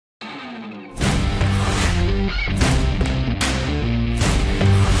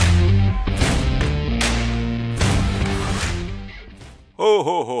Ho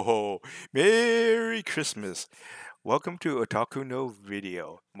ho ho ho! Merry Christmas! Welcome to Otaku no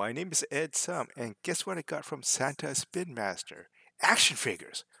Video. My name is Ed Sum, and guess what I got from Santa Spin Master? Action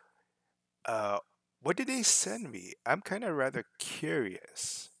figures! Uh, what did they send me? I'm kind of rather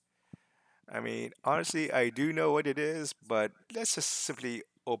curious. I mean, honestly, I do know what it is, but let's just simply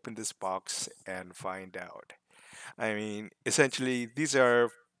open this box and find out. I mean, essentially, these are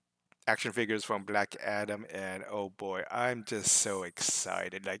action figures from Black Adam, and oh boy, I'm just so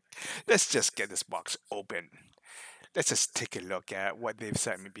excited. Like, let's just get this box open. Let's just take a look at what they've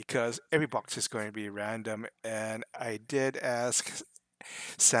sent me because every box is going to be random, and I did ask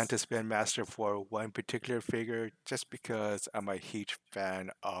Santa Spin Master for one particular figure just because I'm a huge fan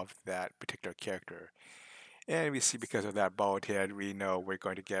of that particular character. And we see because of that bald head, we know we're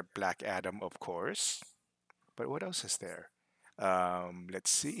going to get Black Adam, of course. But what else is there? Let's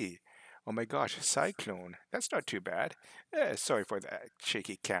see. Oh my gosh, Cyclone. That's not too bad. Sorry for that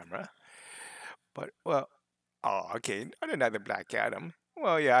shaky camera. But, well, oh, okay, not another Black Adam.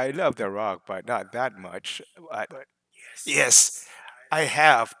 Well, yeah, I love The Rock, but not that much. But yes, I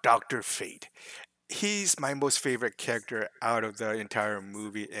have Dr. Fate. He's my most favorite character out of the entire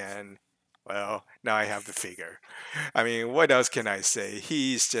movie, and well, now I have the figure. I mean, what else can I say?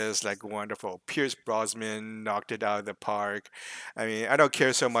 He's just like wonderful. Pierce Brosnan knocked it out of the park. I mean, I don't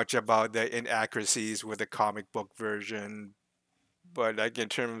care so much about the inaccuracies with the comic book version, but like in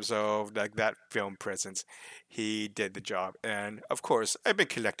terms of like that film presence, he did the job. And of course, I've been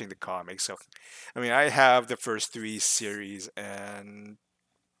collecting the comics, so I mean, I have the first three series, and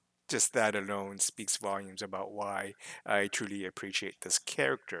just that alone speaks volumes about why I truly appreciate this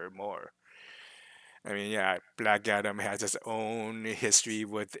character more. I mean, yeah, Black Adam has its own history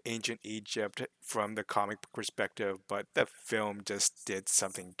with ancient Egypt from the comic book perspective, but the film just did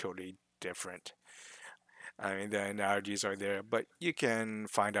something totally different. I mean, the analogies are there, but you can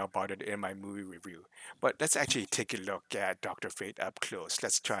find out about it in my movie review. But let's actually take a look at Dr. Fate up close.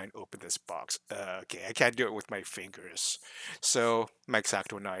 Let's try and open this box. Okay, I can't do it with my fingers. So, my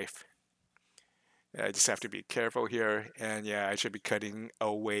X-Acto knife. I just have to be careful here, and yeah, I should be cutting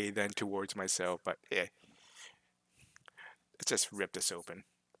away then towards myself, but yeah, let's just rip this open.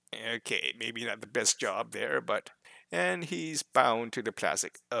 Okay, maybe not the best job there, but and he's bound to the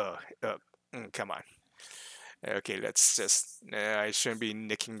plastic. Come on. Okay, let's just. I shouldn't be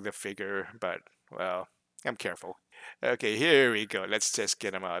nicking the figure, but well, I'm careful. Okay, here we go. Let's just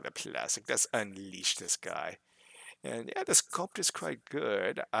get him out of the plastic. Let's unleash this guy. And yeah, the sculpt is quite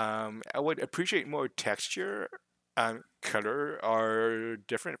good. I would appreciate more texture. Color are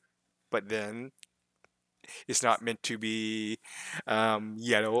different, but then it's not meant to be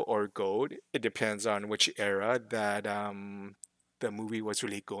yellow or gold. It depends on which era that the movie was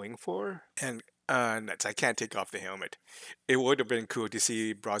really going for. And nuts, I can't take off the helmet. It would have been cool to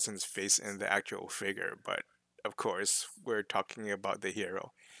see Brosnan's face in the actual figure, but of course, we're talking about the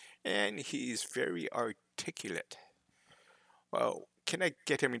hero. And he's very articulate. Well, can I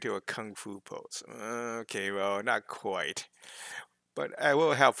get him into a kung fu pose? Okay, well, not quite. But I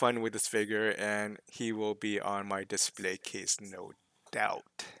will have fun with this figure, and he will be on my display case, no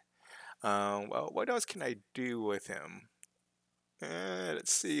doubt. Well, what else can I do with him?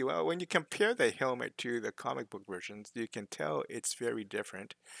 Let's see. Well, when you compare the helmet to the comic book versions, you can tell it's very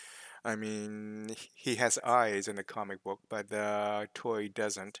different. I mean, he has eyes in the comic book, but the toy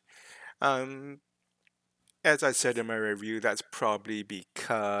doesn't. Um, as I said in my review, that's probably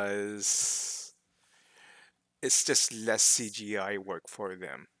because it's just less CGI work for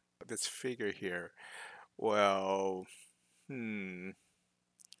them. But this figure here, well, hmm,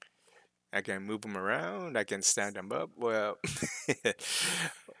 I can move him around, I can stand him up. Well,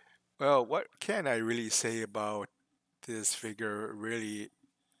 well, what can I really say about this figure? Really,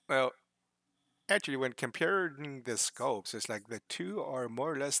 well, actually, when comparing the sculpts, it's like the two are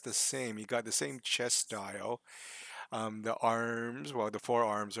more or less the same. You got the same chest style. The arms, well, the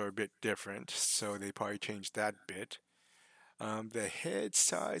forearms are a bit different, so they probably changed that bit. The head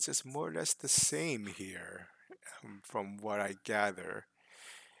size is more or less the same here, from what I gather.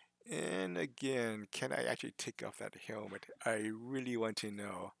 And again, can I actually take off that helmet? I really want to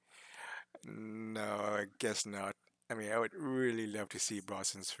know. No, I guess not. I mean, I would really love to see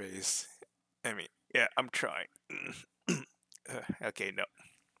Brosnan's face. I mean, yeah, I'm trying. Okay, no,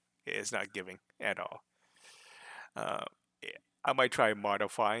 it's not giving at all. Uh, yeah, I might try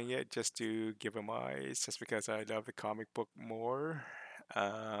modifying it just to give him eyes, just because I love the comic book more.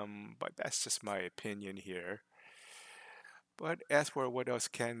 But that's just my opinion here. But as for what else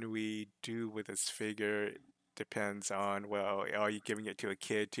can we do with this figure, depends on, well, are you giving it to a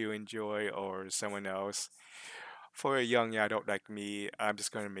kid to enjoy or someone else? For a young adult like me, I'm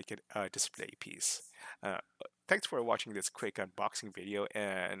just going to make it a display piece. Uh, Thanks for watching this quick unboxing video,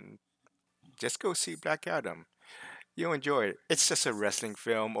 and just go see Black Adam. You'll enjoy it. It's just a wrestling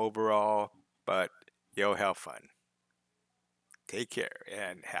film overall, but you'll have fun. Take care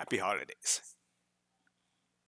and happy holidays.